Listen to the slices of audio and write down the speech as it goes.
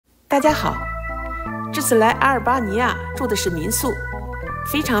大家好，这次来阿尔巴尼亚住的是民宿，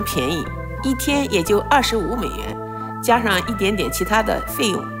非常便宜，一天也就25美元，加上一点点其他的费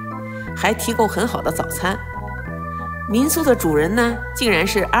用，还提供很好的早餐。民宿的主人呢，竟然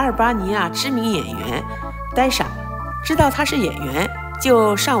是阿尔巴尼亚知名演员戴莎。知道他是演员，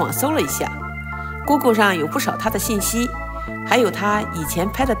就上网搜了一下 ，Google 上有不少他的信息，还有他以前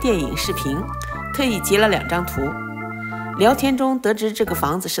拍的电影视频，特意截了2张图。聊天中得知这个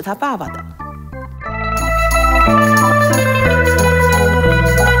房子是他爸爸的。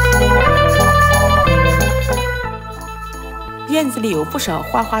院子里有不少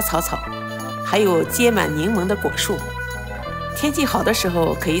花花草草，还有结满柠檬的果树。天气好的时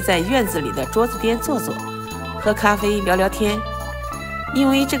候，可以在院子里的桌子边坐坐，喝咖啡聊聊天。因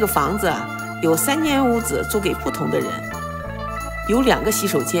为这个房子有3间屋子租给不同的人，有2个洗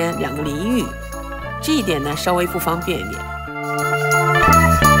手间，2个淋浴，这一点呢稍微不方便一点。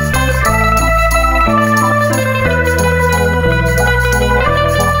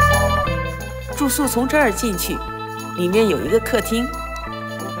住宿从这儿进去，里面有一个客厅，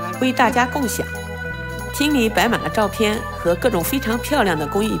为大家共享。厅里摆满了照片和各种非常漂亮的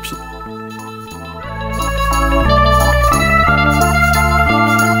工艺品。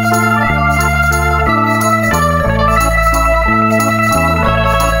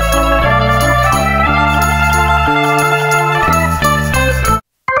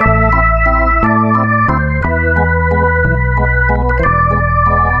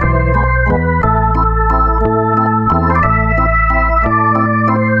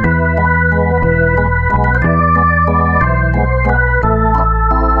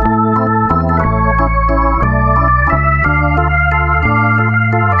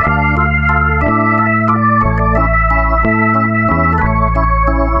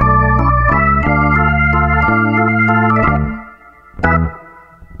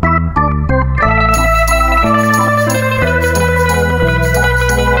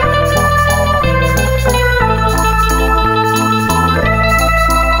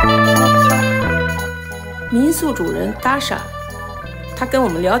民宿主人达莎，他跟我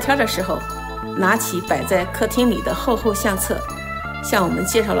们聊天的时候，拿起摆在客厅里的厚相册，向我们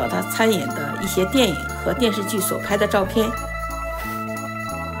介绍了他参演的一些电影和电视剧所拍的照片。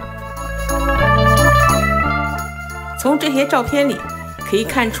从这些照片里可以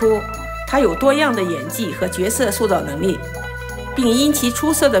看出，他有多样的演技和角色塑造能力，并因其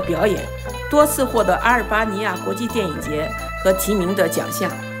出色的表演，多次获得阿尔巴尼亚国际电影节和提名的奖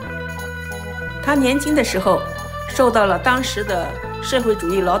项。他年轻的时候受到了当时的社会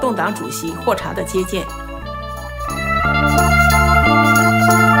主义劳动党主席霍查的接见。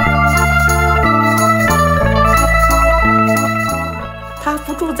他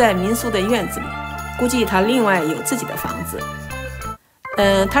不住在民宿的院子里，估计他另外有自己的房子。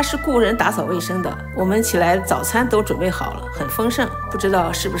他是雇人打扫卫生的，我们起来早餐都准备好了，很丰盛，不知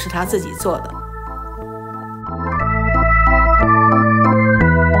道是不是他自己做的。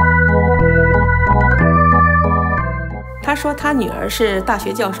他说他女儿是大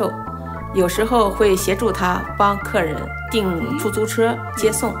学教授，有时候会协助他帮客人订出租车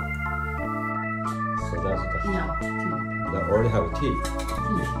接送。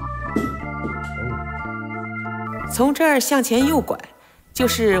从这儿向前右拐，就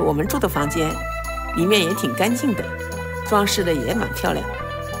是我们住的房间，里面也挺干净的，装饰的也蛮漂亮。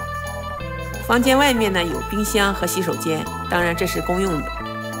房间外面呢有冰箱和洗手间，当然这是公用的。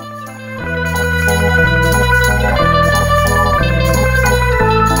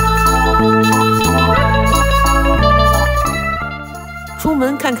出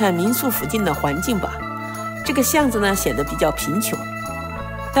门看看民宿附近的环境吧。这个巷子呢显得比较贫穷，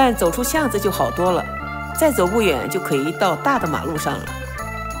但走出巷子就好多了，再走不远就可以到大的马路上了。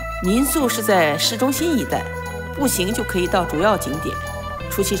民宿是在市中心一带，步行就可以到主要景点，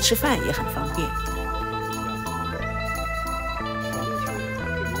出去吃饭也很方便。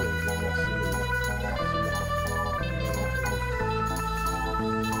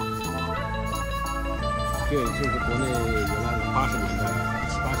对，就是国内原来80年代、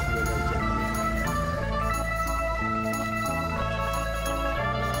70、80年代的建筑。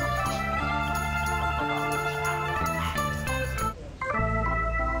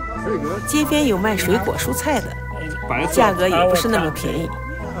街边有卖水果蔬菜的，价格也不是那么便宜，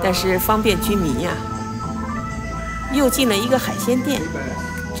但是方便居民呀。又进了一个海鲜店，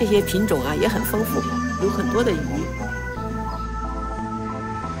这些品种也很丰富，有很多的鱼。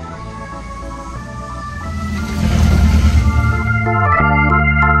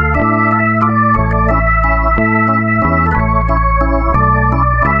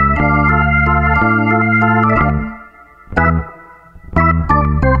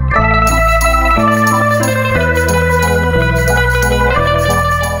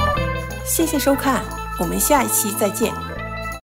谢谢收看，我们下一期再见。